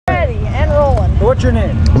What's your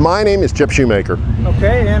name? My name is Chip Shoemaker.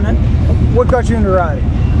 Okay, and what got you into riding?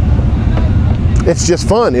 It's just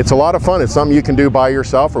fun. It's a lot of fun. It's something you can do by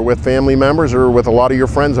yourself or with family members or with a lot of your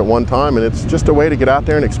friends at one time, and it's just a way to get out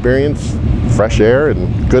there and experience fresh air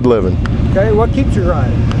and good living. Okay, what keeps you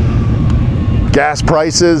riding? Gas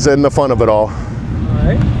prices and the fun of it all. All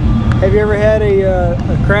right. Have you ever had a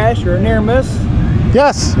crash or a near miss?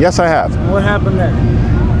 Yes, I have. What happened there?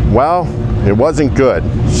 Well, it wasn't good.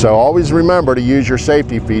 So always remember to use your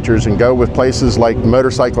safety features and go with places like the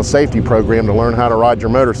Motorcycle Safety Program to learn how to ride your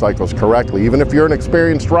motorcycles correctly. Even if you're an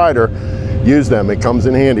experienced rider, use them. It comes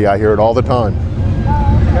in handy. I hear it all the time.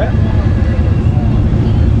 Okay.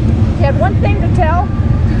 You had one thing to tell?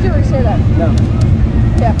 Did you already say that? No.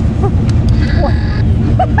 Yeah.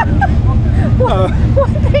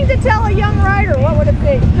 One thing to tell a young rider, what would it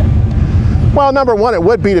be? Well, number one, it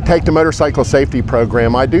would be to take the Motorcycle Safety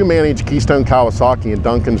Program. I do manage Keystone Kawasaki in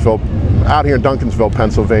Duncansville, out here in Duncansville,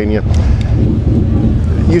 Pennsylvania.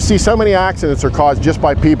 You see so many accidents are caused just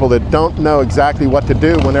by people that don't know exactly what to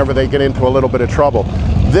do whenever they get into a little bit of trouble.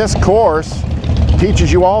 This course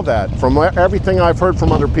teaches you all that. From everything I've heard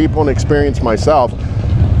from other people and experienced myself,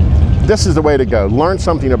 this is the way to go. Learn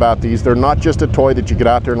something about these. They're not just a toy that you get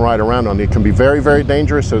out there and ride around on. They can be very, very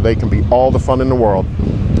dangerous, so they can be all the fun in the world.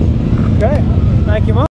 Okay, thank you, Mom.